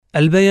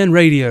Al Bayan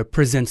Radio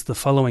presents the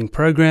following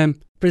program,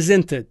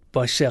 presented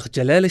by Sheikh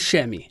Jalal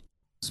Chami.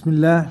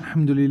 Bismillah,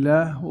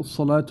 alhamdulillah,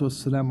 wassalatu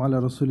wassalamu ala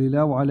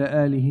rasulillah wa ala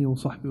alihi wa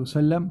sahbihi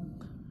wasallam.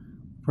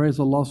 Praise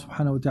Allah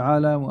subhanahu wa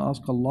ta'ala. We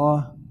ask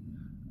Allah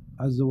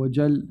Azza wa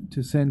Jal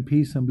to send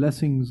peace and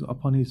blessings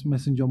upon His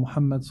Messenger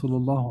Muhammad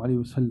sallallahu alayhi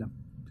wa sallam.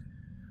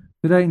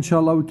 Today,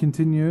 inshallah, we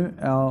continue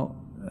our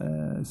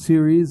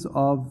series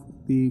of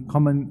the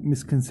common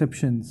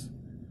misconceptions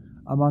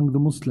among the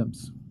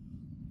Muslims.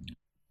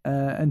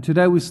 And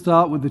today we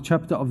start with the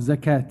chapter of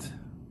Zakat.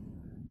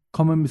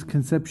 Common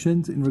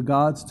misconceptions in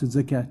regards to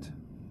Zakat.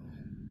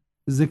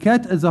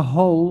 Zakat as a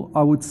whole,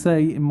 I would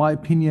say, in my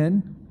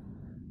opinion,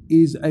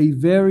 is a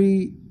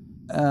very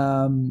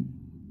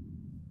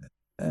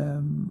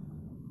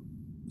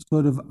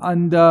sort of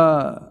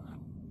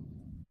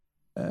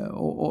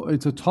or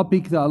it's a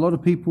topic that a lot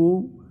of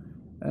people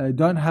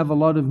don't have a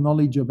lot of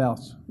knowledge about.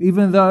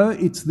 Even though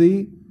it's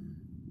the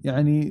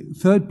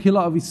third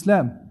pillar of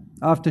Islam.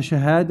 After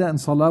Shahada and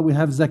Salah, we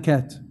have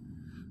Zakat.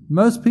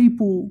 Most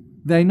people,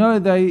 they know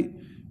that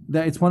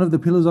it's one of the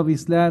pillars of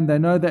Islam. They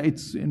know that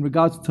it's in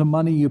regards to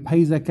money, you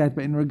pay Zakat.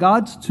 But in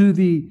regards to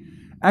the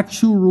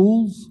actual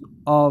rules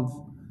of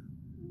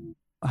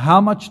how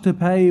much to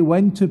pay,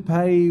 when to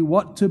pay,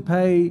 what to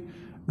pay,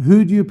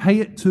 who do you pay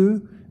it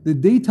to, the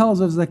details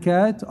of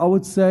Zakat, I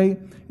would say,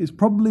 is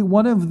probably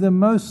one of the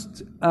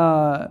most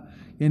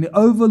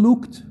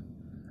overlooked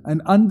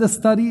and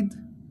understudied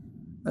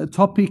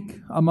topic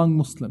among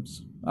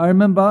Muslims. I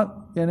remember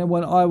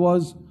when I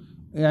was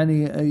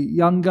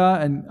younger,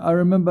 and I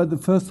remember the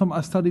first time I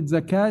studied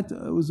Zakat,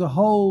 it was a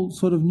whole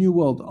sort of new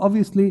world.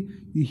 Obviously,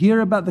 you hear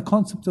about the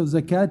concept of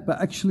Zakat,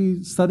 but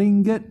actually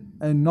studying it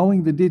and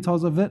knowing the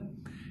details of it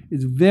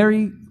is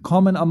very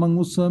common among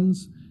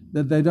Muslims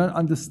that they don't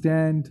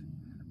understand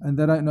and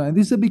they don't know. And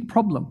this is a big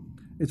problem.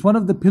 It's one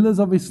of the pillars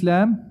of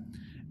Islam.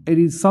 It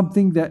is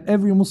something that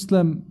every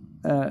Muslim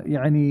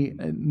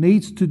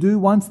needs to do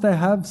once they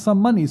have some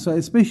money. So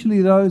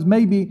especially those,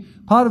 maybe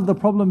part of the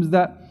problem is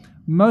that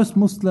most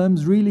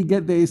Muslims really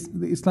get the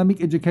Islamic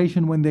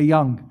education when they're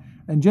young.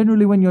 And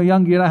generally when you're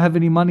young, you don't have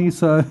any money,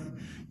 so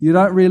you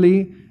don't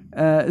really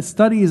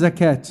study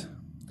Zakat.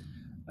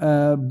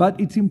 But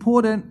it's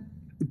important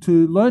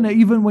to learn it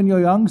even when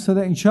you're young, so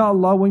that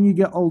inshallah when you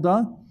get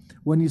older,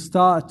 when you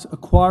start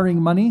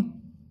acquiring money,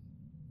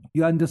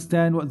 you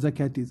understand what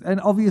Zakat is.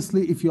 And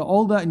obviously if you're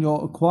older and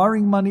you're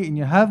acquiring money and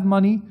you have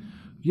money,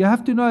 you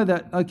have to know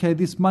that, okay,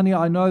 this money,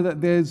 I know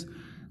that there's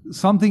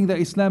something that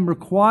Islam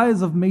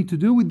requires of me to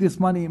do with this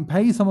money and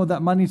pay some of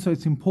that money. So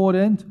it's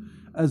important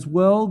as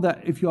well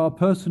that if you're a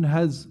person who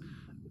has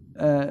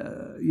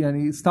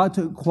start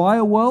to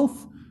acquire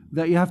wealth,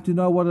 that you have to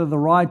know what are the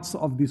rights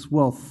of this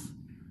wealth,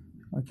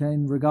 okay,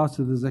 in regards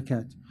to the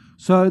Zakat.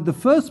 So the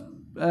first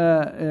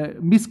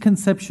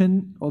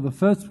misconception, or the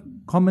first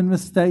common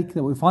mistake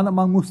that we find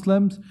among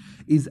Muslims,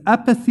 is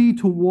apathy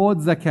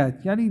towards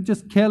Zakat.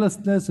 Just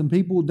carelessness, and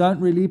people don't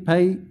really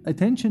pay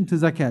attention to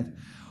Zakat.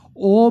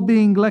 Or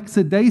being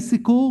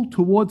lackadaisical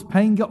towards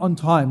paying it on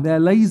time. They're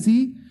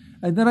lazy,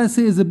 and then I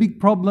say is a big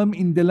problem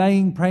in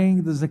delaying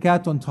paying the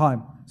Zakat on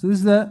time. So this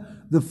is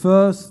the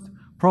first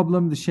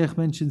problem the Shaykh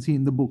mentions here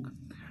in the book.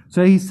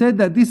 So he said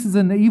that this is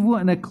an evil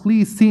and a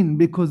clear sin,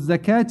 because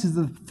Zakat is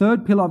the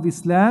third pillar of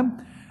Islam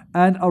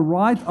and a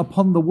right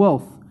upon the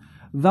wealth.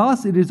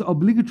 Thus, it is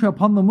obligatory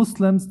upon the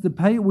Muslims to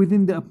pay it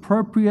within the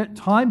appropriate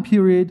time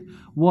period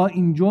while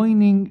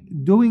enjoying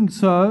doing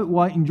so,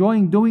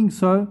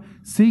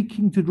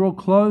 seeking to draw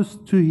close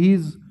to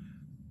his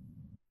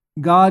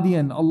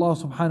guardian, Allah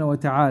subhanahu wa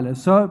ta'ala.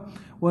 So,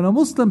 when a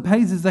Muslim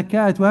pays his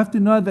zakat, we have to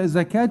know that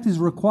zakat is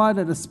required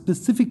at a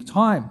specific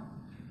time.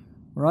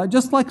 Right?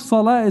 Just like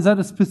salah is at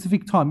a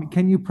specific time.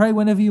 Can you pray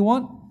whenever you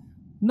want?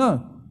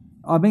 No.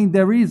 I mean,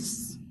 there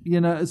is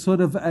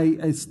sort of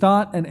a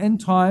start and end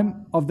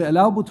time of the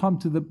allowable time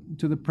to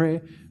the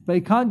prayer, but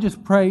you can't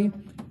just pray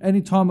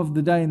any time of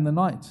the day and the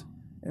night,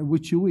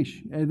 which you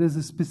wish. There's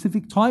a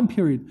specific time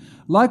period.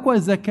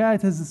 Likewise,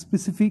 zakat has a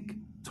specific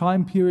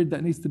time period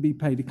that needs to be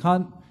paid. It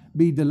can't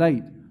be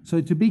delayed.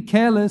 So to be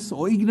careless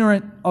or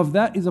ignorant of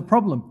that is a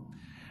problem.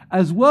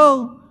 As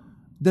well,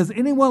 does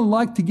anyone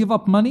like to give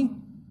up money?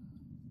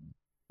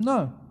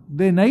 No.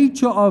 The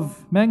nature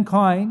of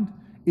mankind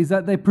is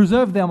that they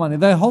preserve their money,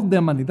 they hold their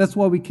money. That's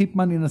why we keep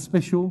money in a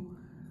special,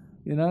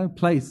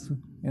 place,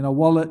 in a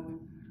wallet,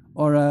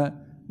 or a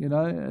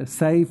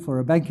safe, or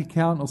a bank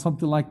account, or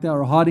something like that,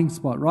 or a hiding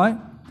spot, right?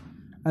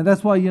 And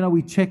that's why,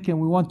 we check and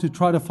we want to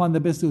try to find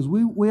the best deals.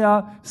 We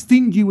are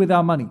stingy with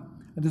our money.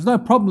 And there's no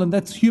problem,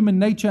 that's human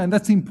nature, and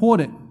that's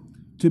important,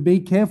 to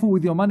be careful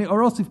with your money.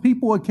 Or else if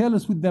people were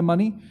careless with their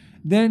money,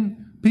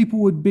 then people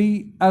would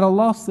be at a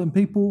loss and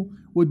people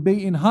would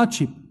be in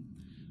hardship.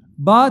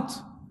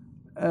 But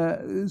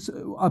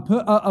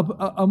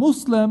a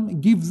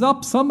Muslim gives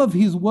up some of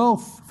his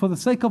wealth for the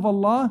sake of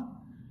Allah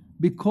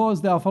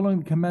because they are following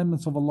the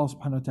commandments of Allah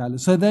subhanahu wa ta'ala.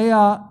 So they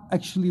are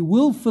actually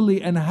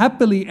willfully and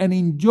happily and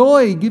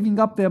enjoy giving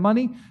up their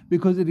money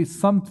because it is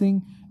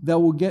something that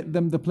will get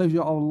them the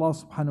pleasure of Allah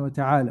subhanahu wa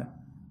ta'ala.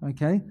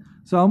 Okay?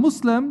 So a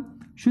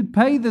Muslim should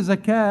pay the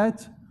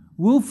zakat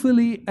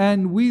willfully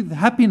and with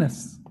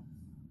happiness,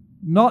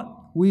 not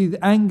with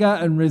anger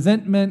and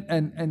resentment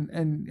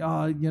and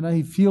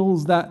he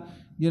feels that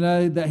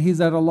that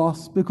he's at a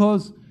loss.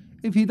 Because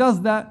if he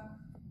does that,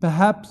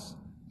 perhaps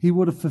he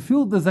would have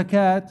fulfilled the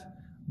zakat,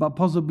 but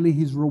possibly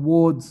his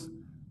rewards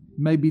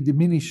may be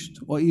diminished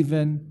or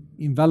even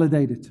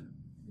invalidated.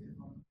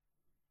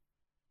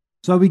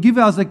 So we give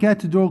our zakat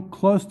to draw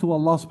close to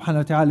Allah subhanahu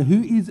wa ta'ala,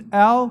 who is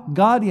our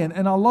guardian,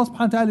 and Allah subhanahu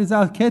wa ta'ala is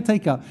our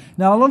caretaker.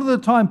 Now a lot of the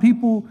time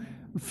people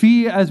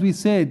fear, as we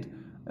said,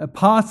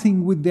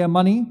 parting with their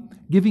money,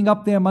 giving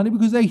up their money,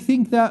 because they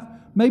think that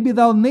maybe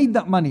they'll need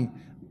that money.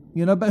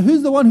 But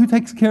who's the one who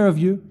takes care of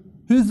you?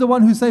 Who's the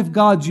one who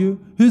safeguards you?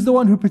 Who's the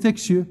one who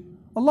protects you?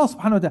 Allah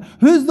subhanahu wa ta'ala.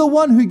 Who's the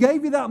one who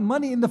gave you that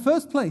money in the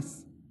first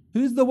place?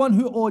 Who's the one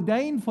who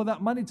ordained for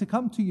that money to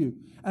come to you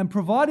and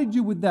provided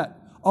you with that?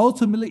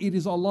 Ultimately, it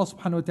is Allah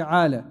subhanahu wa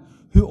ta'ala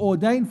who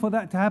ordained for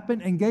that to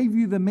happen and gave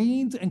you the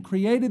means and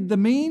created the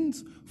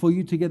means for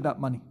you to get that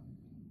money.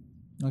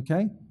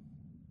 Okay?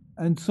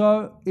 And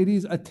so it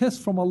is a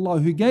test from Allah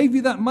who gave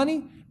you that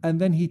money, and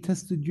then He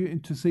tested you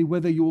to see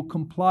whether you will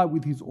comply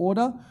with His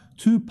order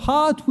to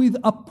part with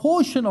a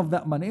portion of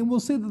that money. And we'll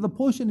see that the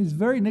portion is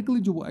very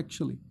negligible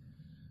actually.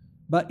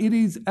 But it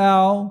is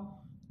our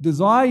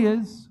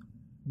desires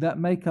that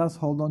make us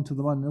hold on to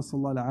the money.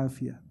 Nasallallahu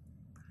al-afiyah.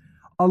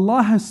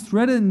 Allah has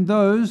threatened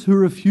those who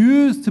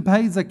refuse to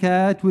pay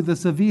zakat with a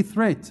severe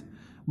threat.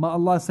 May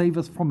Allah save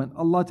us from it.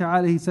 Allah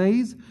Ta'ala, He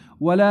says,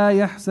 وَلَا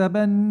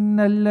يَحْسَبَنَّ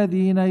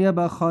الَّذِينَ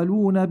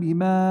يَبْخَلُونَ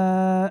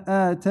بِمَا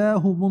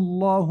آتَاهُمُ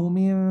اللَّهُ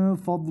مِنْ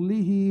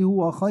فَضْلِهِ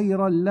هُوَ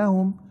خَيْرًا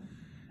لَهُمْ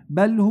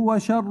بَلْ هُوَ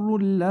شَرٌّ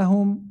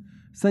لَهُمْ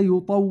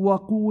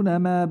سَيُطَوَّقُونَ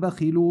مَا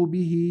بَخِلُوا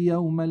بِهِ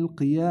يَوْمَ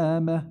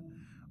الْقِيَامَةِ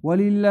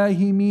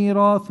وَلِلَّهِ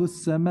مِيرَاثُ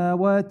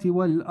السَّمَاوَاتِ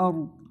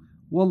وَالْأَرْضِ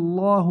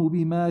وَاللَّهُ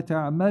بِمَا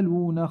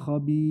تَعْمَلُونَ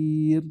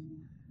خَبِيرٌ.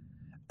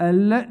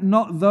 And let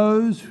not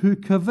those who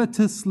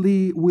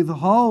covetously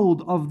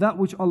withhold of that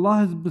which Allah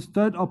has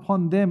bestowed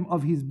upon them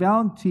of His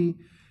bounty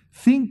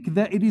think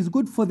that it is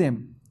good for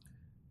them.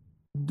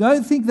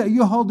 Don't think that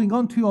you're holding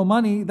on to your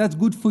money, that's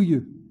good for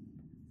you.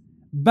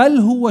 بَلْ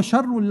هُوَ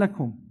شَرٌّ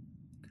لَكُمْ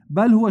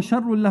بَلْ هُوَ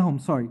شَرٌّ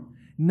لَهُمْ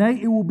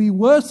Nay, it will be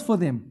worse for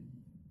them.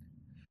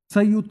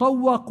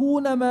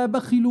 سَيُطَوَّقُونَ مَا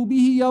بَخِلُوا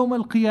بِهِ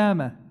يَوْمَ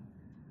الْقِيَامَةِ.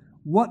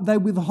 What they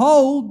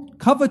withhold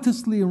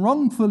covetously,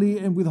 wrongfully,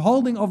 and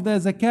withholding of their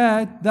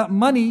zakat, that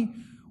money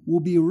will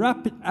be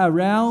wrapped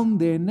around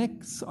their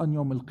necks on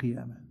Yawm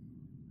al-Qiyamah.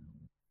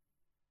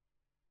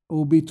 It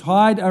will be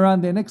tied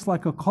around their necks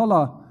like a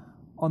collar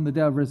on the day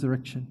of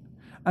resurrection.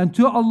 And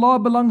to Allah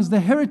belongs the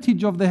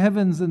heritage of the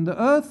heavens and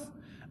the earth,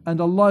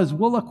 and Allah is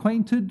well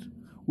acquainted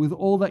with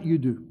all that you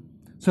do.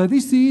 So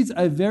this is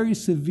a very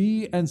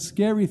severe and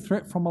scary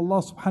threat from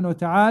Allah subhanahu wa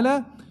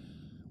ta'ala,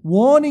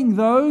 warning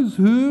those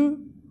who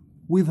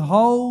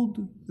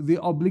withhold the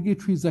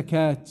obligatory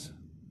zakat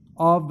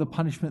of the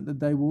punishment that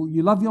they will.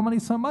 You love your money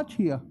so much,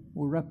 here,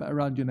 we'll wrap it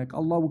around your neck.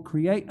 Allah will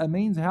create a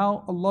means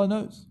how Allah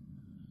knows.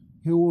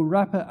 He will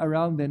wrap it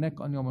around their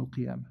neck on Yawm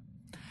al-Qiyamah.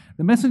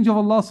 The Messenger of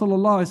Allah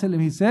sallallahu alayhi wa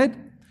sallam, he said,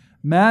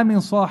 ما من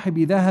صاحب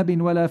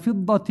ذهب ولا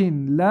فضة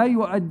لا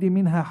يؤدي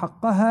منها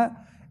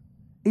حقها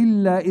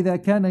إلا إذا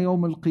كان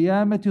يوم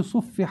القيامة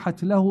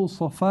صفحت له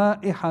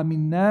صفائح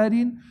من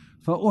نار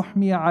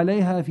فأحمي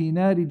عليها في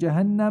نار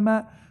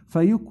جهنم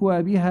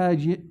فيكوى بها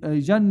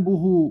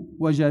جنبه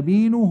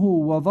وجبينه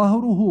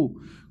وظهره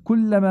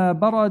كلما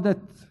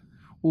بردت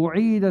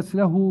أعيدت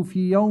له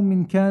في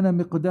يوم كان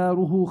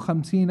مقداره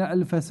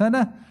 50,000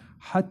 سنة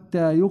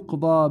حتى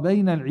يقضى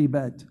بين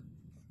العباد.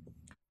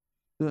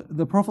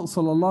 The Prophet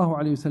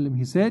ﷺ,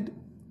 he said,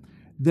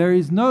 there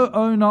is no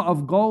owner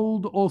of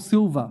gold or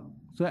silver.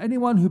 So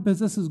anyone who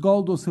possesses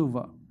gold or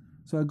silver.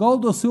 So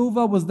gold or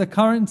silver was the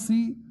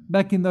currency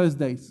back in those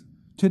days.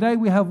 Today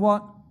we have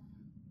what?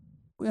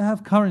 We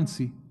have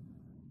currency,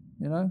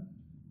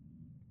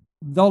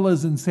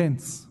 dollars and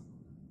cents.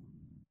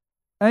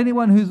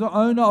 Anyone who's the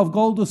owner of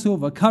gold or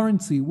silver,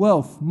 currency,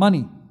 wealth,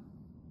 money,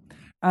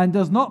 and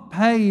does not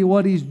pay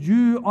what is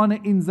due on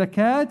it in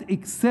zakat,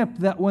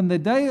 except that when the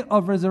day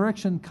of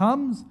resurrection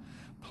comes,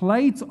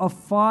 plates of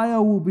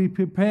fire will be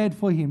prepared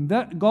for him.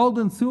 That gold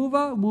and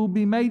silver will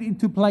be made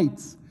into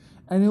plates,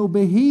 and it will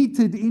be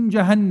heated in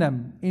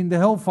Jahannam, in the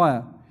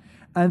hellfire.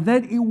 And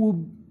then it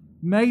will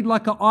made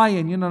like an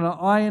iron, the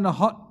iron,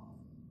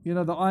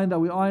 the iron that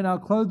we iron our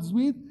clothes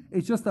with.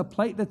 It's just a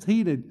plate that's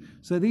heated.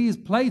 So these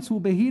plates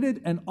will be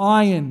heated and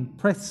iron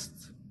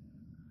pressed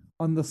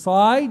on the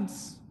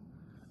sides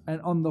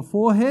and on the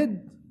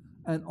forehead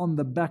and on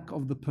the back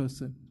of the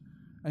person.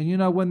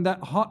 And when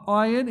that hot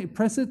iron, it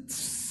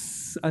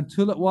presses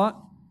until it what?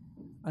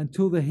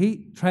 Until the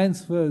heat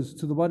transfers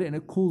to the body and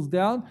it cools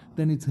down,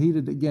 then it's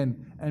heated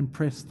again and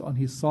pressed on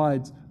his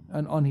sides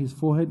and on his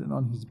forehead and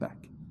on his back.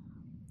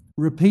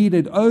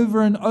 Repeated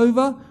over and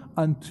over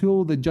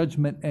until the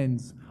judgment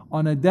ends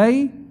on a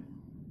day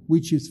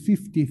which is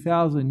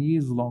 50,000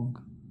 years long,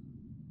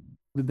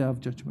 the day of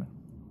judgment.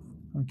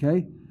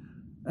 Okay,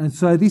 And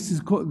so this is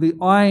called the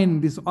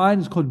iron. This iron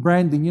is called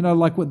branding. You know,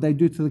 like what they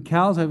do to the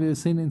cows. Have you ever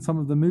seen it in some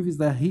of the movies?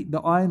 They heat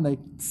the iron,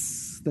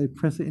 they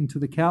press it into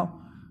the cow.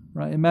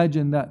 Right?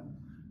 Imagine that,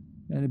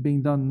 and it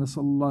being done.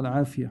 Nasallallahu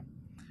al-afiyah.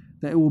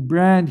 That it will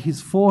brand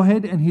his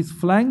forehead and his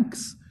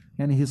flanks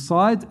and his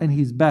sides and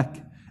his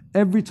back.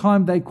 Every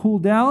time they cool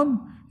down,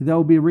 they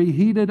will be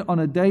reheated on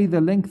a day the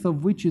length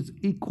of which is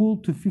equal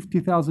to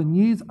 50,000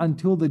 years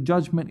until the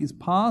judgment is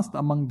passed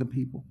among the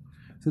people.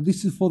 So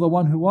this is for the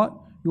one who what?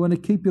 You want to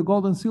keep your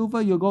gold and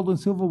silver? Your gold and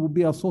silver will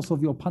be a source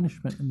of your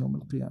punishment in Yawm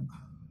al-Qiyamah.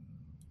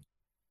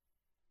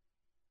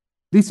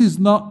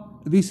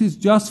 This is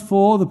just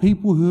for the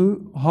people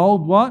who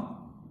hold what?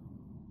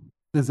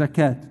 The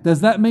zakat. Does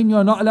that mean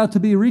you're not allowed to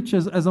be rich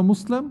as a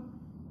Muslim?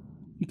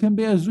 You can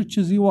be as rich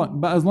as you want,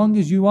 but as long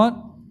as you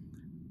want,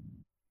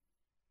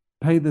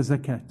 pay the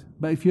zakat.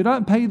 But if you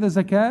don't pay the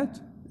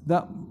zakat,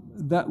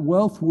 that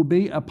wealth will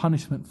be a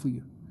punishment for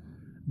you.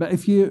 But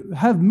if you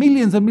have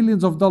millions and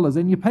millions of dollars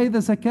and you pay the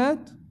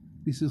zakat,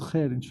 this is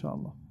khair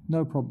inshallah.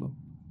 No problem.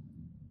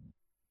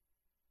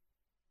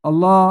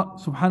 Allah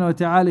subhanahu wa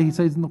ta'ala, He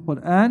says in the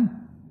Quran,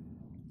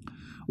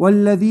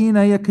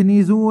 وَالَّذِينَ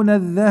يَكْنِزُونَ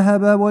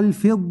الذَّهَبَ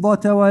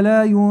وَالْفِضَّةَ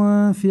وَلَا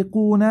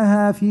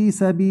يُنْفِقُونَهَا فِي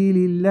سَبِيلِ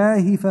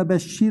اللَّهِ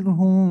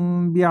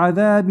فَبَشِّرْهُم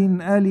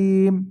بِعَذَابٍ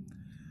أَلِيمٍ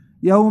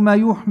يوم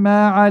يحمى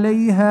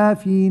عليها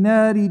في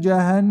نار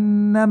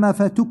جهنم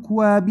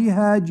فتكوى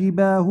بها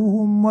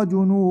جباههم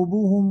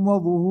وجنوبهم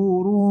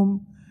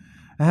وظهورهم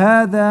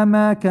هذا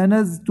ما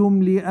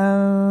كنزتم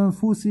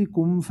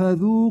لأنفسكم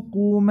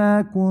فذوقوا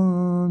ما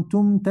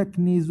كنتم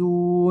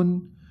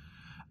تكنزون.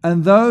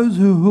 And those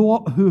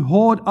who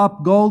hoard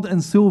up gold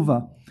and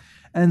silver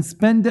and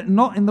spend it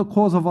not in the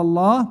cause of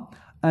Allah,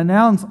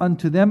 announce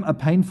unto them a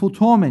painful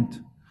torment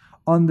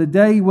on the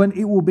day when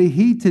it will be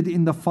heated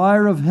in the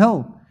fire of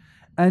hell,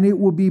 and it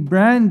will be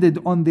branded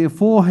on their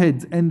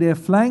foreheads and their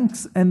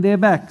flanks and their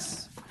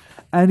backs.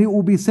 And it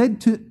will be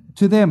said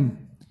to them,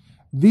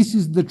 this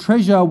is the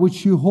treasure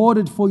which you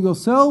hoarded for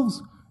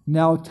yourselves,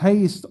 now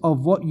taste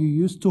of what you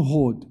used to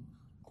hoard.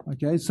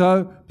 Okay,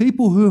 so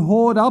people who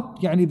hoard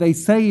up, yani they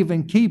save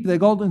and keep their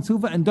gold and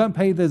silver and don't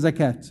pay their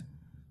zakat.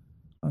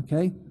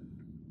 Okay,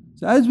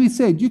 so as we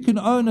said, you can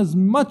own as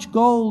much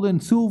gold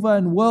and silver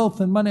and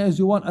wealth and money as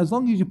you want. As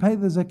long as you pay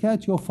the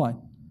zakat, you're fine.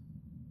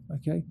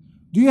 Okay,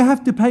 do you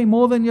have to pay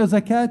more than your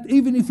zakat?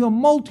 Even if you're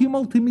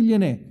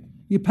multi-millionaire,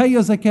 you pay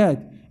your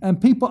zakat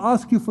and people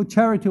ask you for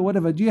charity or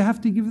whatever, do you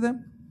have to give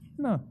them?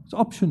 No, it's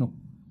optional.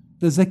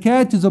 The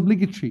zakat is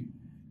obligatory.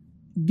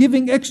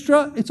 Giving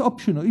extra, it's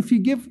optional. If you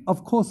give,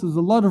 of course, there's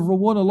a lot of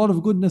reward, a lot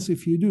of goodness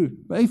if you do.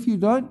 But if you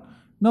don't,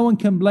 no one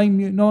can blame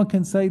you. No one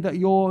can say that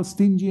you're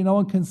stingy. No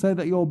one can say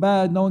that you're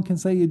bad. No one can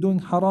say you're doing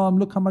haram.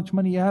 Look how much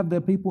money you have. There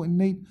are people in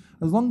need.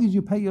 As long as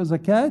you pay your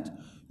zakat,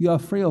 you are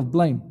free of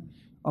blame.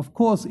 Of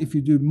course, if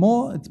you do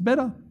more, it's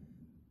better.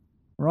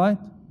 Right?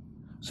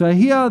 So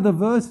here the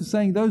verse is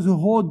saying those who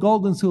hoard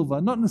gold and silver,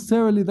 not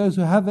necessarily those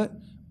who have it,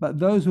 but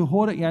those who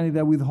hoard it, yani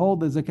they withhold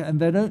the zakat and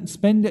they don't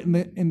spend it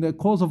in the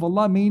cause of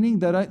Allah, meaning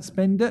they don't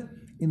spend it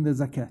in the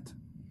zakat.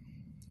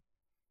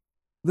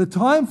 The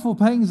time for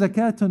paying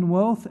zakat on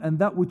wealth and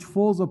that which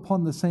falls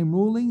upon the same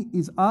ruling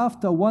is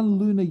after 1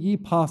 lunar year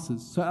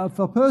passes. So if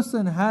a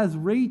person has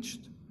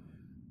reached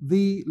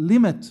the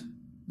limit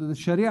that the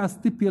Sharia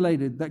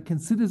stipulated that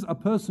considers a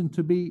person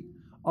to be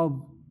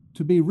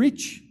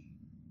rich,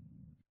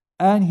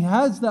 and he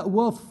has that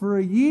wealth for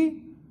a year,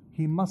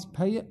 he must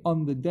pay it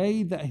on the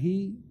day that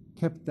he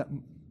kept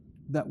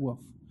that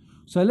wealth.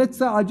 So let's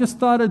say I just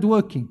started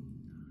working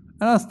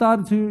and I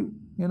started to,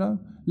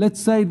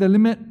 let's say the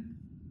limit,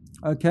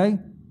 okay,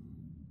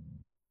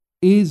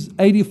 is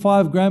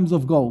 85 grams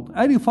of gold.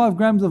 85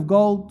 grams of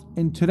gold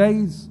in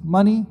today's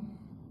money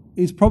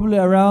is probably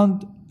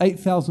around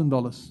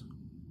 $8,000.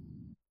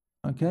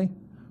 Okay,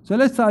 so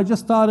let's say I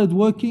just started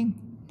working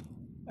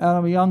and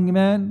I'm a young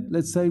man,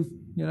 let's say,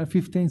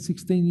 15,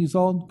 16 years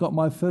old, got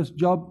my first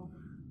job.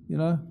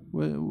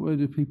 Where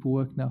do people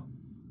work now?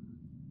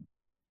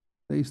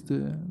 They used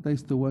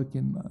to work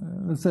in,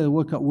 let's say,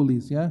 work at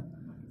Woolies, yeah?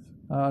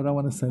 I don't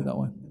want to say that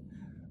one.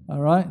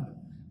 All right?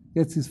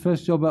 Gets his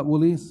first job at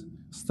Woolies,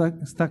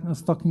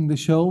 stocking the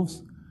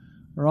shelves,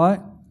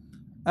 right?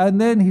 And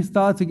then he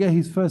started to get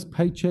his first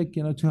paycheck,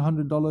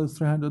 $200,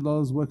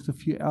 $300, works a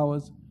few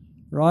hours,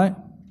 right?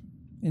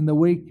 In the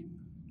week.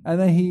 And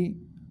then he,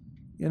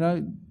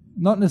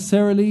 not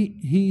necessarily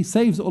he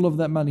saves all of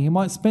that money. He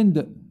might spend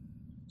it.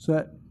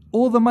 So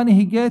all the money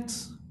he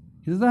gets,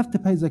 he doesn't have to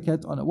pay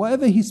zakat on it.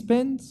 Whatever he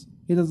spends,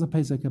 he doesn't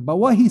pay zakat. But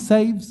what he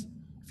saves,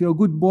 if you're a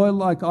good boy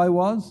like I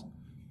was,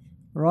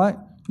 right?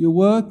 You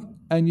work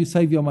and you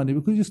save your money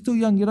because you're still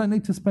young. You don't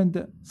need to spend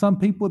it. Some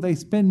people, they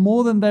spend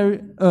more than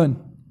they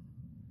earn.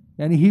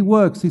 And he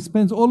works, he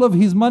spends all of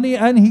his money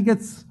and he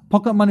gets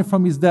pocket money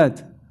from his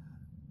dad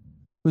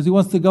because he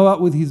wants to go out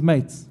with his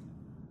mates,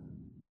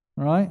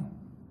 right?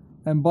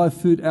 And buy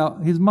food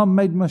out. His mum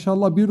made,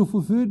 mashallah,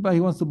 beautiful food, but he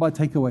wants to buy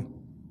takeaway.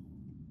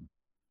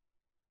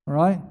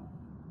 Right?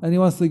 And he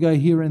wants to go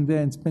here and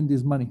there and spend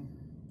his money.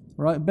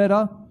 Right?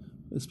 Better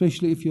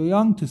especially if you're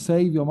young, to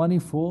save your money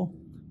for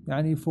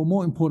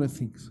more important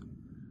things.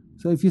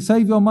 So if you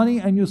save your money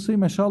and you see,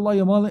 mashallah,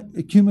 your money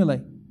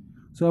accumulate.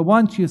 So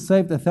once you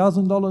saved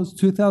 $1,000,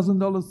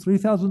 $2,000,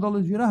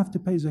 $3,000, you don't have to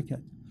pay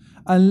zakat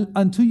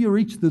until you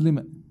reach the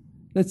limit.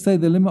 Let's say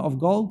the limit of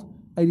gold,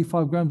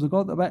 85 grams of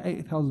gold, about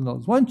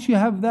 $8,000. Once you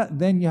have that,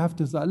 then you have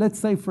to start. Let's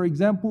say, for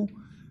example,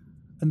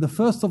 in the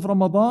first of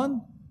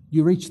Ramadan,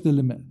 you reach the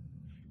limit.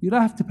 You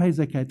don't have to pay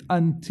zakat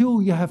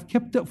until you have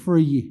kept it for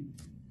a year.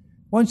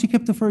 Once you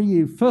kept it for a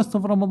year, first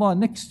of Ramadan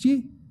next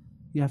year,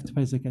 you have to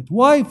pay zakat.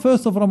 Why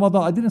first of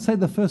Ramadan? I didn't say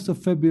the 1st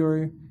of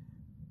February.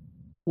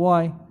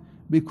 Why?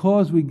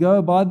 Because we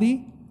go by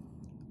the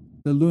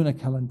lunar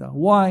calendar.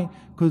 Why?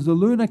 Because the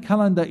lunar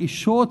calendar is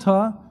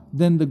shorter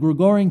than the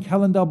Gregorian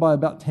calendar by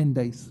about 10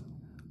 days.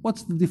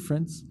 What's the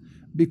difference?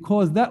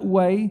 Because that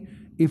way,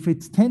 if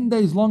it's 10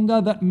 days longer,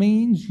 that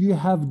means you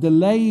have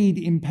delayed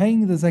in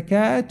paying the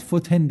zakat for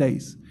 10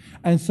 days.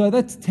 And so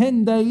that's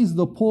 10 days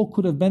the poor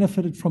could have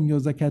benefited from your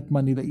zakat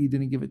money that you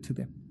didn't give it to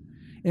them.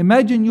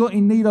 Imagine you're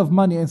in need of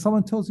money and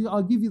someone tells you,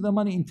 I'll give you the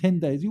money in 10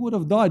 days. You would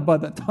have died by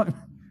that time.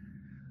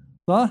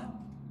 So,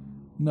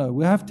 no,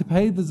 we have to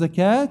pay the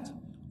zakat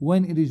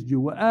when it is due.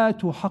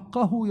 وَآتُوا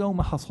حَقَّهُ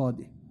يَوْمَ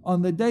حَصَادِهِ.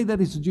 On the day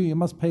that is due, you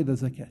must pay the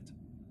zakat.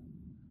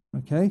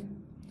 Okay?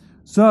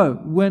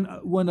 So, when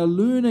a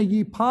lunar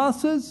year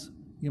passes,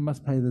 you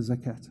must pay the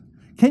zakat.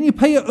 Can you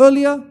pay it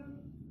earlier?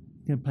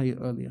 You can pay it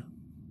earlier.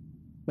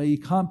 But you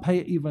can't pay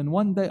it even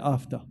one day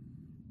after.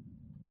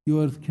 You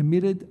have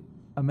committed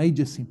a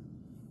major sin.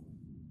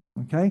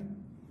 Okay?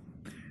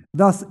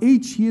 Thus,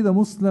 each year the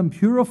Muslim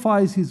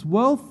purifies his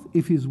wealth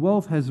if his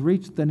wealth has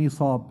reached the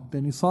nisab. The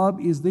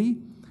nisab is the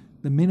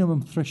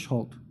minimum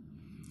threshold.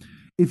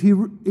 If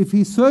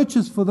he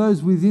searches for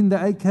those within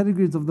the 8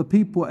 categories of the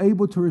people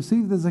able to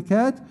receive the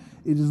zakat,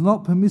 it is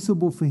not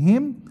permissible for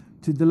him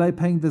to delay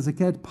paying the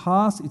zakat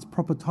past its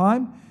proper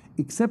time,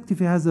 except if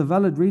he has a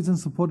valid reason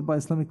supported by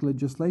Islamic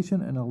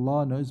legislation, and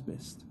Allah knows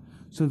best.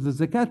 So the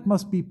zakat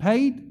must be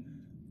paid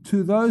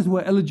to those who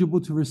are eligible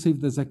to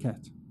receive the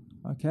zakat.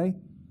 Okay?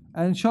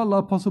 And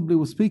inshallah, possibly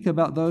we'll speak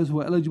about those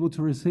who are eligible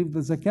to receive the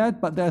zakat,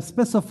 but they are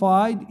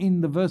specified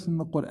in the verse in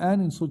the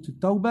Quran, in Surah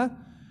At-Tawbah,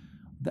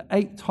 the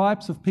 8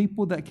 types of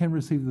people that can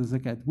receive the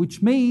zakat,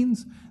 which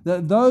means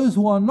that those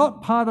who are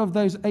not part of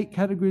those 8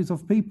 categories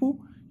of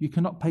people, you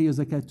cannot pay your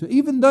zakat to,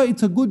 even though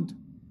it's a good,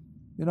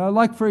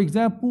 like for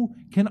example,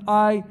 can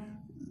I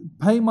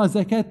pay my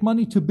zakat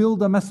money to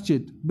build a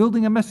masjid?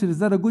 Building a masjid, is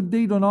that a good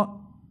deed or not?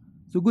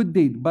 It's a good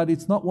deed, but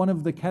it's not one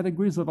of the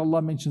categories that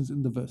Allah mentions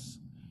in the verse.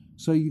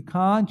 So you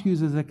can't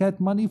use the zakat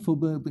money for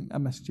building a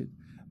masjid.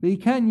 But you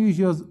can use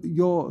your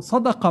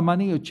sadaqah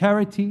money, your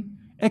charity,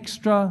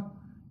 extra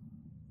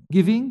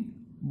giving,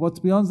 what's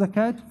beyond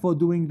zakat, for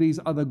doing these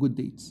other good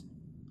deeds.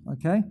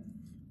 Okay?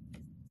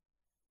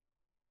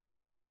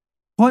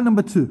 Point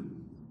number 2.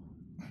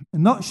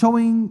 Not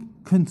showing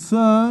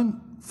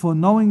concern for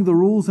knowing the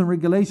rules and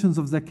regulations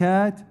of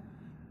zakat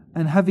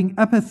and having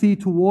apathy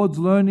towards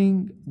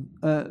learning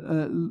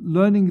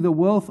the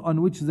wealth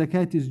on which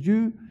zakat is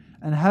due,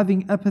 and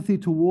having apathy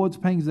towards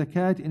paying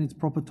zakat in its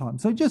proper time.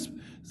 So just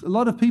a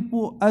lot of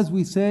people, as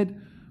we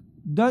said,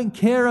 don't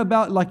care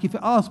about, like if you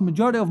ask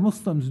majority of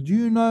Muslims, do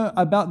you know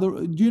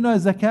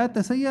zakat?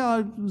 They say,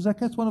 yeah,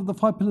 zakat's one of the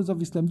 5 pillars of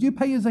Islam. Do you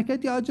pay your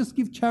zakat? Yeah, I just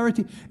give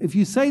charity. If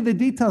you say the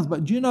details,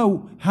 but do you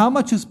know how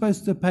much you're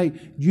supposed to pay?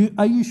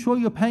 Are you sure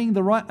you're paying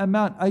the right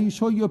amount? Are you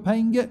sure you're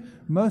paying it?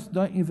 Most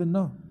don't even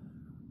know.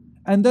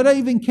 And they don't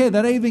even care.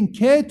 They don't even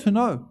care to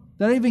know.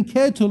 They don't even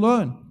care to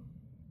learn.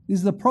 This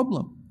is the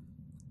problem.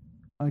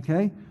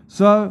 Okay?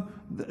 So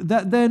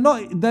they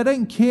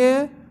don't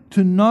care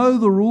to know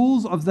the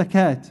rules of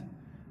zakat.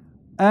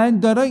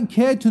 And they don't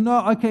care to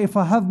know, okay, if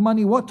I have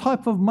money, what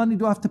type of money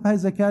do I have to pay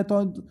zakat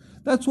on?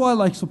 That's why,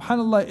 like,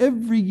 subhanAllah,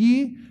 every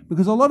year,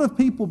 because a lot of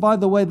people, by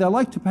the way, they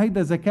like to pay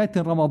their zakat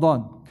in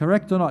Ramadan.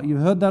 Correct or not?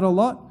 You've heard that a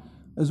lot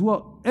as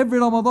well. Every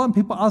Ramadan,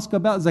 people ask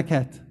about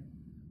zakat.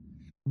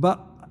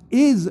 But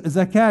is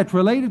zakat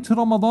related to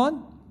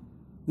Ramadan?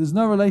 There's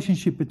no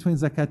relationship between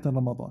zakat and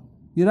Ramadan.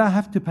 You don't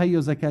have to pay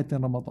your zakat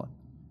in Ramadan.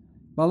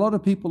 But a lot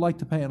of people like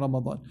to pay in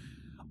Ramadan.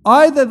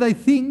 Either they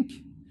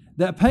think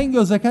that paying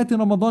your zakat in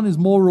Ramadan is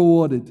more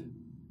rewarded.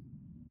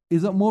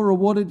 Is it more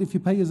rewarded if you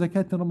pay your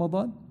zakat in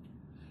Ramadan?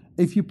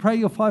 If you pray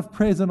your 5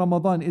 prayers in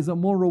Ramadan, is it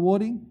more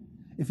rewarding?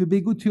 If you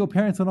be good to your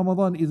parents in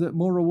Ramadan, is it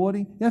more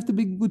rewarding? You have to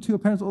be good to your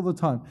parents all the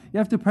time. You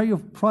have to pray your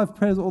 5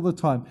 prayers all the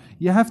time.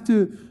 You have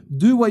to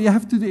do what you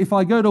have to do. If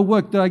I go to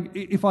work, do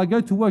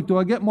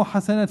I get more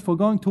hasanat for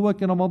going to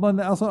work in Ramadan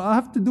than outside? I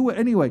have to do it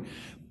anyway.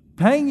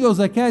 Paying your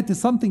zakat is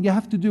something you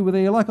have to do whether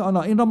you like it or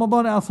not, in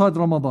Ramadan or outside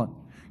Ramadan.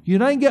 You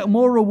don't get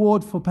more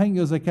reward for paying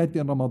your zakat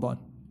in Ramadan.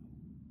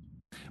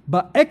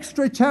 But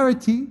extra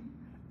charity,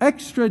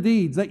 extra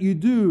deeds that you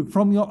do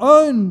from your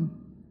own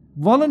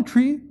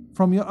voluntary,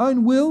 from your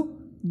own will,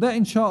 that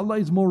inshallah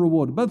is more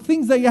reward. But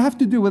things that you have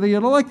to do, whether you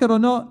like it or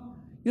not,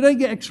 you don't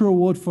get extra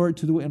reward for it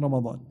to do it in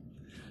Ramadan.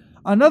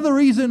 Another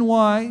reason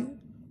why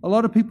a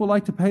lot of people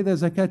like to pay their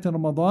zakat in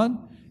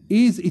Ramadan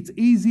is it's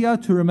easier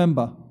to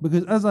remember.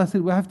 Because as I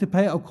said, we have to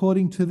pay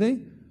according to the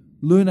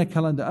lunar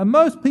calendar. And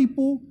most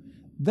people,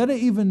 they don't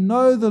even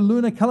know the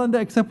lunar calendar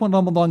except when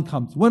Ramadan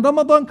comes. When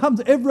Ramadan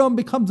comes, everyone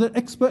becomes an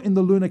expert in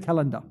the lunar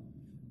calendar.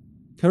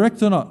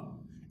 Correct or not?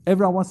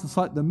 Everyone wants to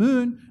sight the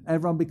moon,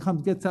 everyone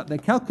gets out their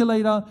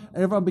calculator,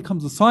 everyone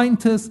becomes a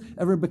scientist,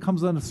 everyone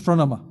becomes an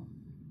astronomer.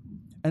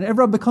 And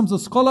everyone becomes a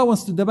scholar,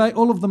 wants to debate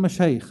all of the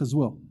mashayikh as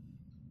well.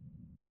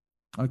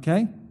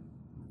 Okay?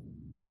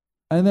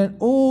 And then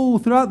all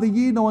throughout the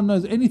year, no one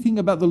knows anything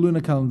about the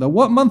lunar calendar.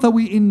 What month are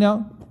we in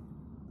now?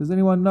 Does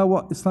anyone know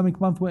what Islamic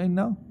month we're in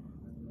now?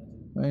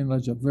 We're in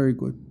Rajab. Very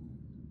good.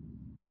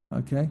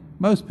 Okay?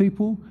 Most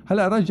people,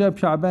 Hala Rajab,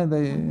 Sha'ban,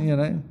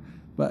 they,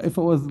 but if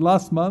it was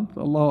last month,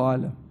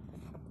 Allahu A'lam.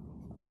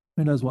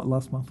 Who knows what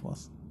last month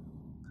was?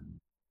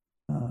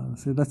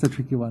 See, that's a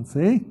tricky one.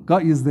 See?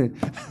 Got you there.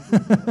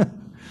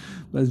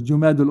 That's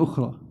Jumad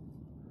al-Ukhra.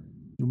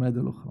 Jumad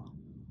al-Ukhra.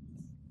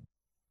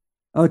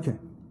 Okay.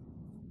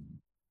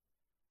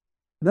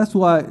 That's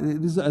why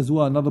this is as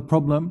well another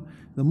problem.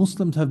 The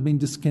Muslims have been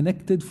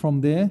disconnected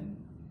from their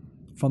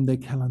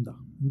calendar.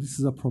 And this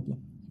is a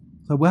problem.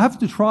 So we have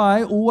to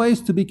try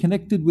always to be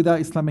connected with our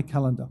Islamic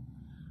calendar.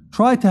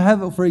 Try to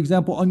have, for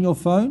example, on your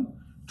phone,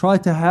 try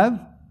to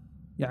have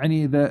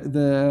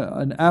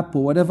an app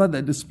or whatever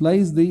that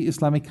displays the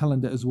Islamic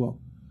calendar as well.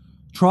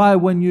 Try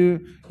when you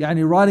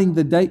writing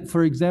the date,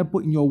 for example,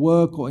 in your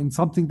work or in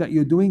something that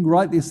you're doing,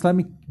 write the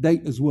Islamic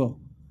date as well.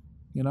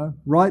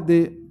 Write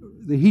the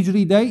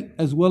Hijri date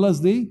as well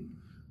as the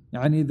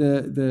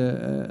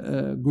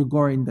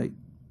Gregorian date.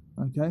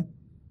 Okay,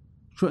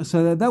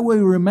 so that way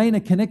we remain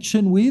a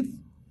connection with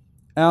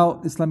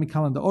our Islamic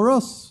calendar, or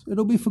else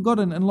it'll be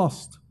forgotten and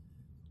lost.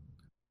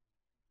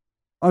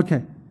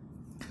 Okay,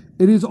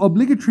 it is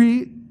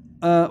obligatory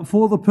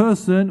for the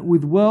person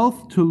with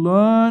wealth to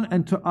learn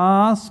and to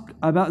ask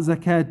about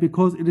zakat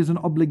because it is an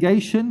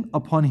obligation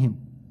upon him.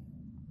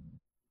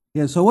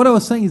 Yeah, so what I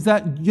was saying is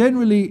that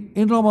generally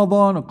in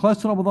Ramadan or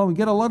close to Ramadan, we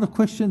get a lot of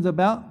questions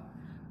about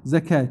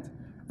zakat.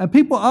 And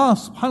people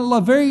ask,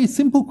 subhanAllah, very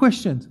simple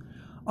questions.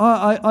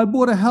 I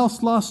bought a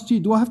house last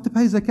year. Do I have to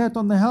pay zakat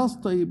on the house?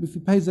 If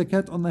you pay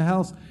zakat on the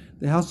house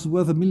is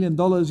worth $1 million,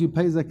 you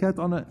pay zakat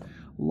on it.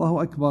 Allahu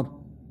Akbar.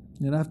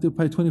 You don't have to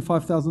pay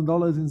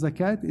 $25,000 in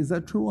zakat. Is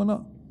that true or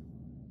not?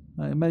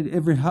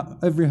 Every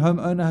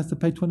homeowner has to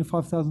pay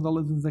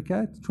 $25,000 in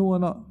zakat. True or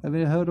not? Have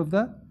you heard of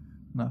that?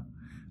 No.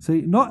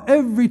 See, not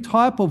every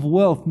type of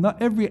wealth,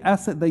 not every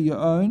asset that you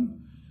own,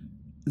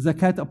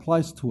 zakat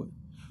applies to it.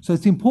 So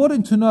it's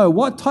important to know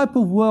what type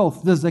of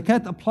wealth does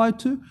zakat apply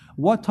to,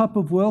 what type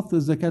of wealth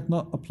does zakat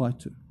not apply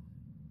to.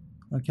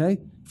 Okay?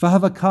 If I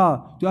have a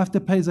car, do I have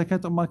to pay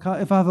zakat on my car?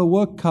 If I have a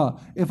work car,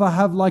 if I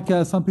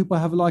have some people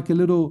have like a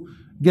little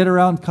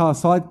get-around car,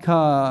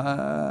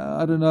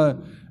 sidecar, I don't know,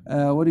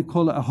 what do you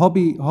call it, a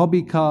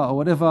hobby car or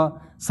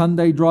whatever,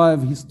 Sunday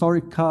drive,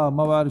 historic car,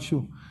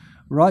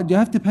 right? Do you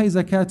have to pay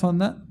zakat on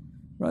that?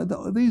 Right?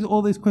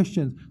 All these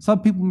questions.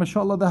 Some people,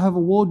 mashallah, they have a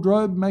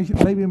wardrobe,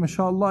 maybe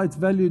mashallah, it's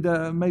valued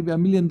maybe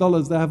 $1 million.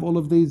 They have all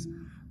of these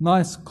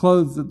nice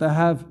clothes that they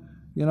have,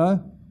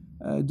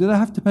 Do they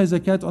have to pay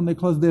zakat on their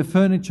clothes? Their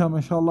furniture,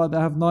 mashallah, they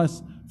have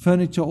nice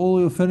furniture. All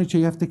your furniture,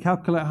 you have to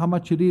calculate how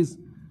much it is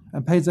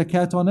and pay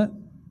zakat on it.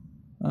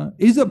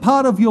 Is it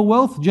part of your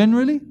wealth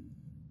generally?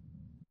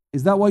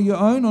 Is that what you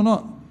own or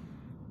not?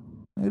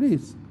 It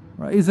is.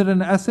 Right? Is it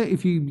an asset?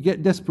 If you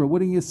get desperate,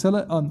 wouldn't you sell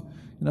it on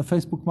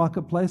Facebook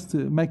Marketplace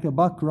to make a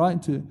buck,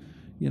 right?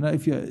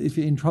 If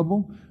you're in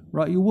trouble,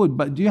 right? You would.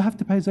 But do you have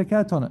to pay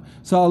zakat on it?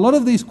 So a lot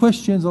of these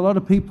questions, a lot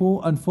of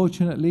people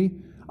unfortunately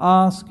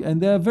ask,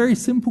 and they're very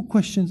simple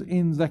questions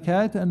in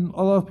zakat, and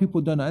a lot of people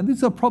don't know. And this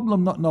is a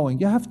problem, not knowing.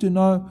 You have to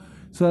know,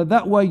 so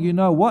that way you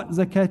know what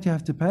zakat you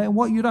have to pay and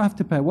what you don't have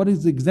to pay. What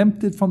is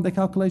exempted from the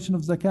calculation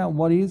of zakat and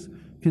what is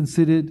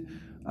considered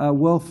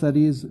wealth that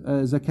is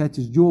zakat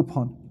is due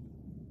upon.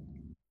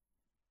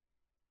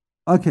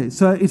 Okay,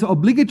 so it's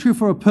obligatory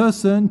for a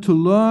person to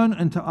learn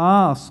and to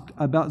ask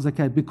about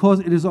zakat because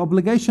it is an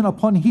obligation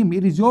upon him.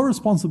 It is your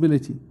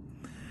responsibility.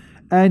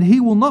 And he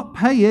will not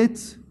pay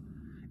it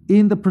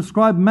in the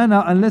prescribed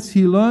manner unless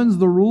he learns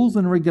the rules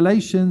and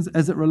regulations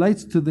as it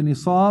relates to the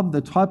nisab,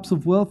 the types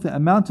of wealth, the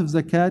amount of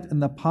zakat,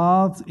 and the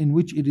paths in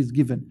which it is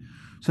given.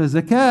 So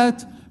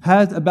zakat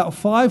has about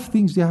 5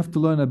 things you have to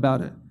learn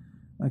about it.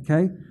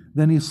 Okay,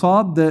 the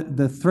nisab,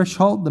 the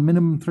threshold, the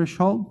minimum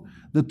threshold,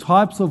 the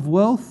types of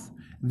wealth,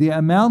 the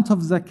amount of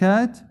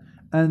zakat,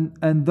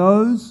 and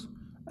those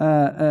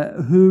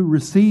who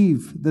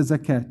receive the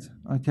zakat.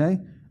 Okay,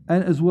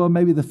 and as well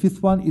maybe the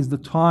 5th one is the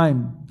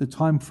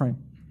time frame.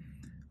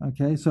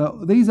 Okay,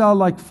 so these are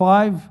like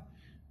 5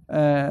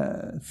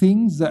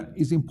 things that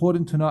is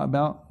important to know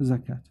about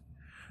zakat.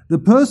 The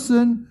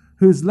person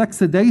who is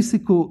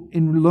lackadaisical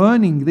in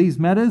learning these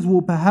matters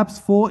will perhaps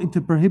fall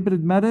into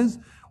prohibited matters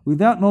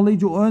without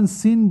knowledge or earn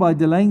sin by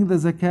delaying the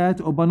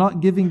zakat or by not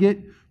giving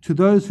it to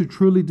those who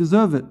truly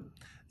deserve it.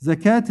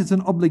 Zakat is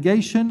an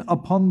obligation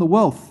upon the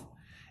wealth.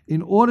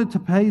 In order to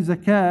pay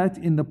zakat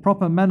in the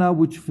proper manner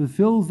which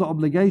fulfills the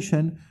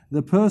obligation,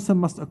 the person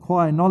must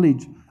acquire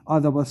knowledge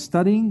either by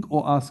studying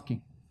or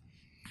asking.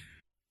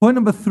 Point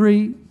number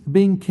 3,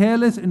 being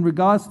careless in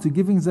regards to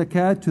giving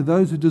zakat to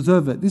those who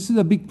deserve it. This is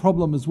a big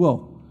problem as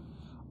well.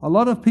 A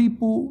lot of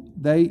people,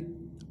 they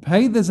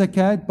pay the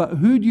zakat, but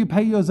who do you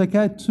pay your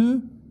zakat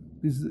to?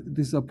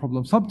 This is a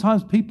problem.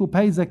 Sometimes people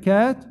pay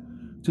zakat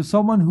to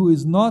someone who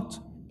is not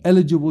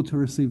eligible to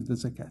receive the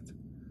zakat.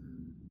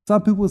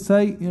 Some people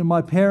say,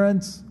 my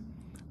parents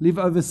live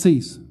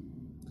overseas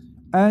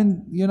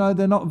and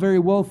they're not very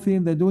wealthy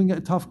and they're doing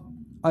it tough.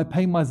 I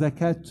pay my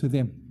zakat to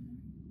them.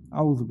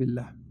 A'udhu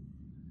billah.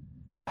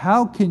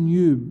 How can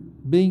you,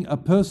 being a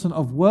person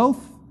of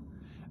wealth,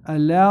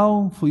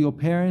 allow for your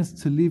parents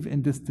to live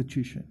in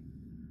destitution?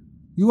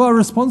 You are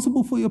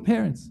responsible for your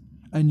parents,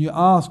 and you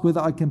ask whether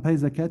I can pay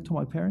zakat to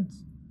my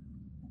parents.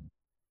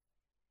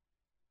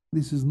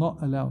 This is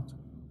not allowed,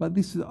 but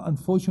this is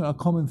unfortunately a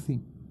common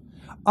thing.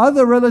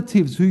 Other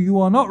relatives who you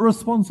are not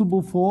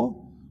responsible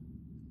for,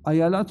 are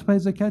you allowed to pay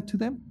zakat to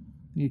them?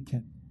 You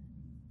can.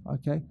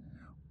 Okay.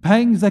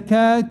 Paying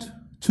zakat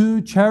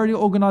to charity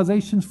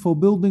organizations for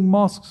building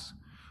mosques,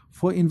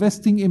 for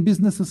investing in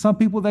businesses. Some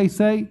people, they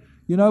say,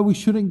 we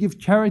shouldn't give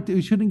charity,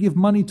 we shouldn't give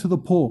money to the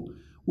poor.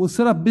 We'll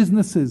set up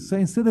businesses. So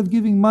instead of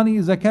giving money,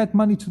 zakat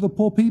money to the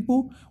poor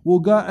people, we'll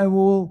go and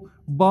we'll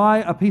buy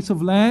a piece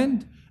of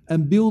land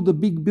and build a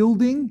big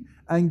building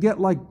and get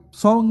like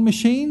sewing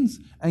machines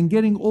and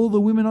getting all the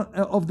women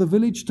of the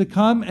village to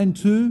come and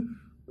to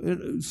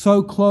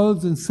sew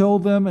clothes and sell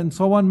them and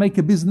so on, make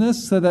a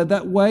business so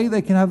that way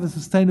they can have a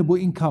sustainable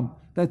income.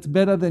 That's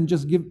better than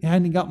just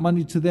handing out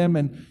money to them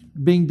and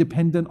being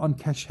dependent on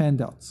cash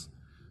handouts.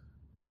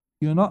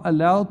 You're not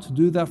allowed to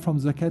do that from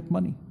zakat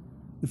money.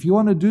 If you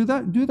want to do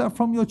that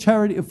from your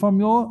charity, from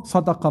your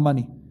sadaqah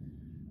money.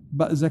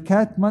 But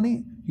zakat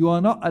money, you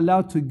are not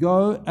allowed to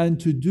go and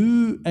to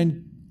do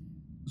and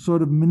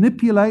sort of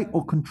manipulate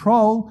or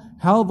control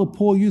how the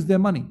poor use their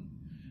money.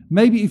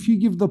 Maybe if you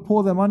give the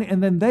poor their money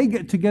and then they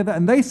get together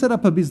and they set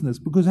up a business,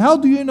 because how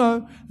do you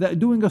know that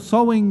doing a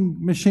sewing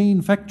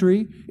machine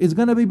factory is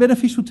going to be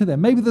beneficial to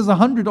them? Maybe there's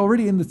 100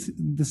 already in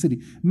the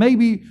city.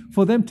 Maybe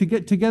for them to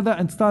get together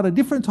and start a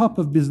different type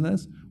of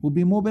business will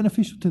be more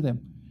beneficial to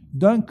them.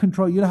 Don't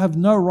control, you have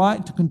no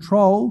right to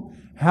control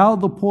how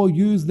the poor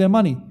use their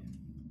money.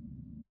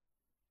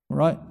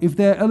 Right? If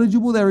they're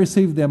eligible, they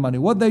receive their money.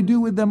 What they do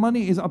with their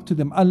money is up to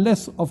them,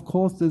 unless, of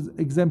course, there's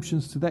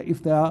exemptions to that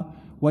if they are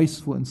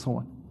wasteful and so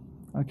on.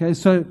 Okay,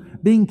 so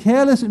being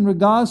careless in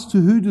regards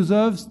to who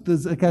deserves the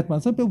zakat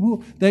money. Some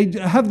people, they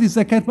have this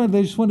zakat money,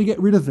 they just want to get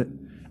rid of it.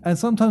 And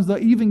sometimes they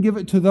even give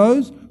it to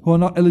those who are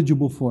not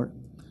eligible for it.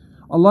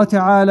 Allah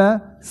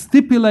Ta'ala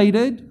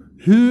stipulated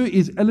who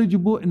is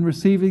eligible in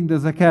receiving the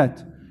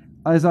zakat.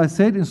 As I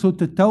said in Surah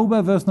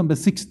At-Tawbah, verse number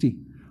 60.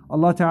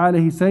 Allah Ta'ala,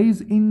 He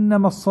says,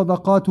 إِنَّمَا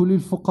الصَّدَقَاتُ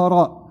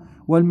لِلْفُقَرَاءِ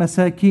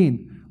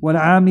وَالْمَسَاكِينِ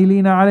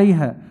وَالْعَامِلِينَ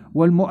عَلَيْهَا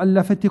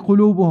وَالْمُؤَلَّفَةِ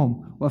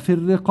قُلُوبُهُمْ وَفِي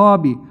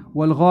الرِّقَابِ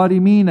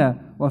والغارمين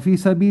وفي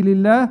سبيل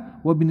الله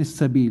وابن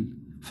السبيل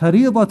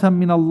فريضة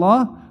من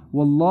الله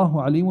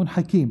والله عليم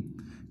حكيم.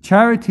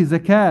 Charity,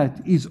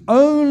 zakat, is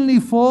only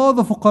for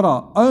the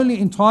fuqara,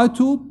 only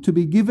entitled to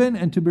be given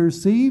and to be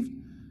received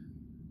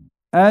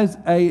as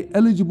a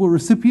eligible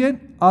recipient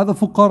are the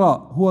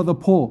fuqara, who are the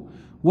poor,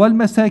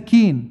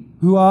 والمساكين,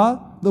 who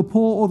are the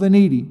poor or the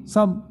needy.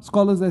 Some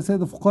scholars, they say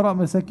the fuqara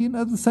masakin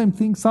are the same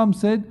thing. Some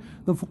said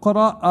the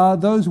fuqara are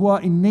those who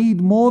are in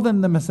need more than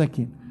the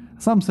masakin.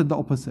 Some said the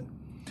opposite.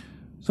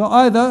 So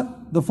either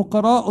the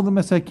fuqara or the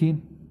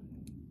masakin.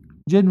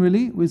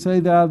 Generally, we say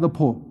they are the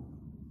poor.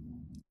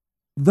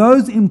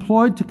 Those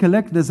employed to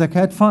collect the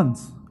zakat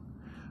funds,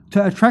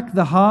 to attract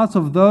the hearts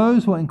of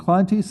those who are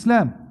inclined to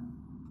Islam,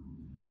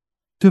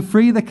 to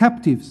free the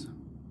captives,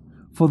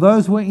 for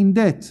those who are in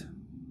debt,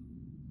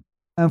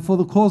 and for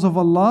the cause of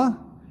Allah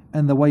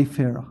and the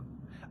wayfarer.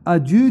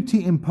 A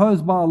duty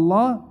imposed by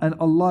Allah, and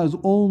Allah is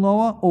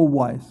all-knower,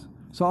 all-wise.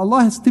 So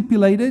Allah has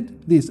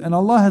stipulated this, and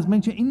Allah has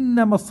mentioned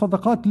إِنَّمَا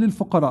الصَّدَقَاتِ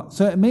لِلْفُقَرَاءِ.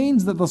 So it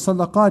means that the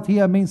sadaqat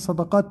here means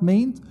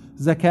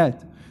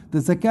zakat. The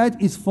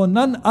zakat is for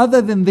none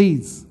other than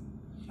these.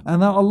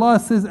 And then Allah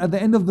says at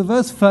the end of the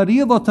verse,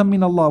 فَرِيضَةً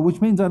مِّنَ Allah,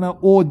 which means an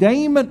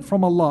ordainment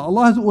from Allah.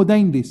 Allah has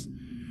ordained this.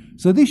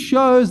 So this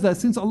shows that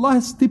since Allah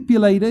has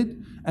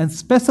stipulated and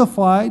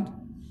specified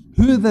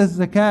who the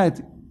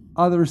zakat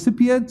are the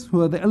recipients,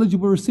 who are the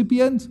eligible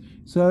recipients,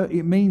 so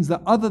it means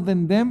that other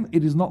than them,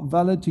 it is not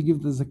valid to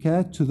give the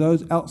zakat to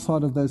those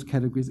outside of those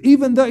categories.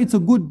 Even though it's a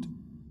good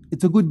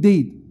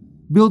deed.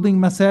 Building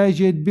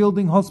masajid,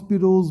 building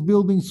hospitals,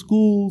 building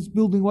schools,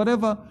 building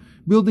whatever,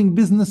 building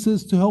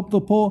businesses to help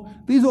the poor.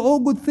 These are all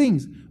good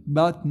things,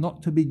 but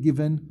not to be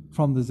given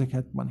from the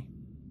zakat money.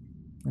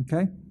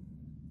 Okay?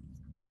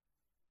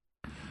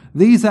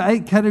 These are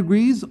 8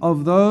 categories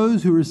of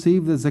those who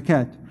receive the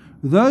zakat.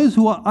 Those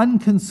who are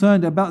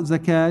unconcerned about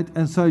zakat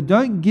and so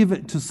don't give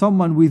it to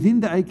someone within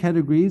the 8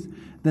 categories,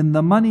 then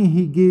the money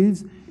he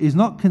gives is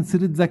not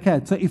considered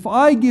zakat. So if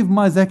I give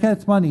my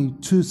zakat money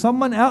to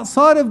someone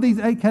outside of these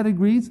 8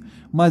 categories,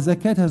 my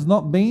zakat has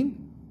not been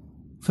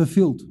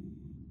fulfilled.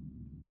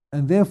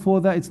 And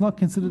therefore that it's not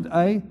considered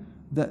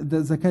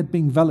the zakat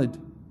being valid.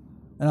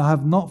 and I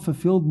have not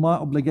fulfilled my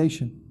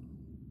obligation.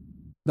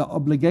 The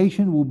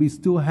obligation will be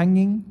still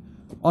hanging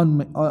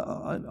on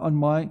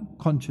my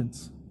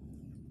conscience.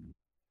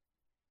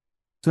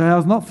 So he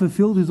has not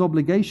fulfilled his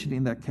obligation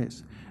in that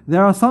case.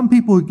 There are some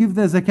people who give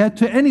their zakat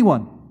to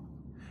anyone,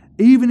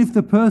 even if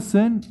the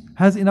person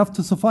has enough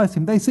to suffice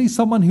him. They see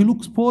someone who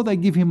looks poor, they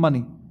give him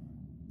money.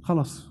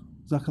 Khalas,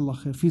 jazakallah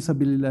khair, fi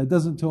sabilillah. It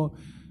doesn't tell,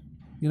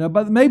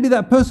 but maybe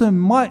that person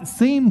might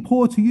seem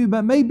poor to you,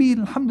 but maybe,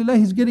 alhamdulillah,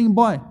 he's getting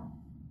by.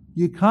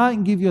 You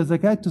can't give your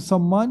zakat to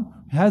someone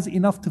who has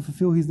enough to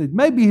fulfill his needs.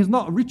 Maybe he's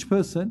not a rich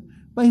person,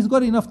 but he's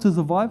got enough to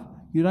survive.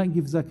 You don't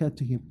give zakat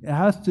to him. It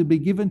has to be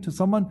given to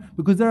someone,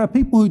 because there are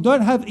people who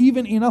don't have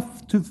even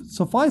enough to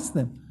suffice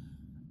them.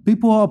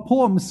 People who are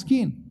poor,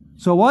 miskin.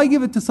 So why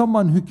give it to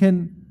someone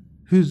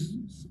who's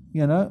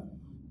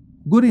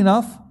good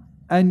enough,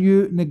 and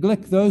you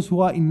neglect those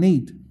who are in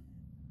need?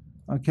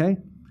 Okay?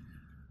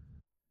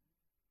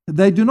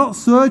 They do not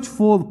search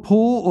for the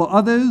poor or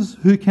others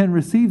who can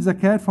receive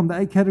zakat from the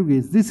 8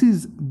 categories. This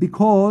is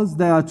because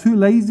they are too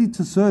lazy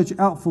to search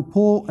out for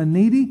poor and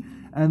needy,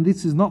 and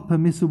this is not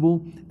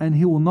permissible, and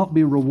he will not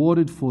be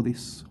rewarded for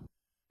this.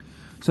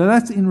 So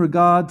that's in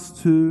regards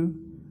to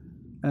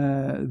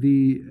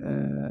the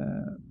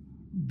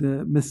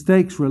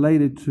mistakes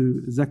related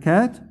to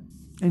zakat.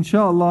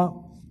 Inshallah,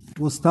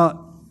 we'll start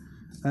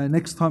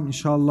next time,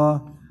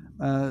 inshallah,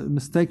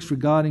 mistakes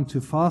regarding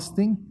to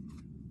fasting.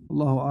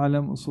 Allahu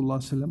a'lam wa sallallahu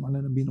alaihi wa sallam ala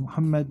nabiyyina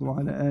Muhammad wa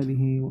ala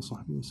alihi wa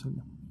sahbihi wa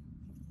sallam.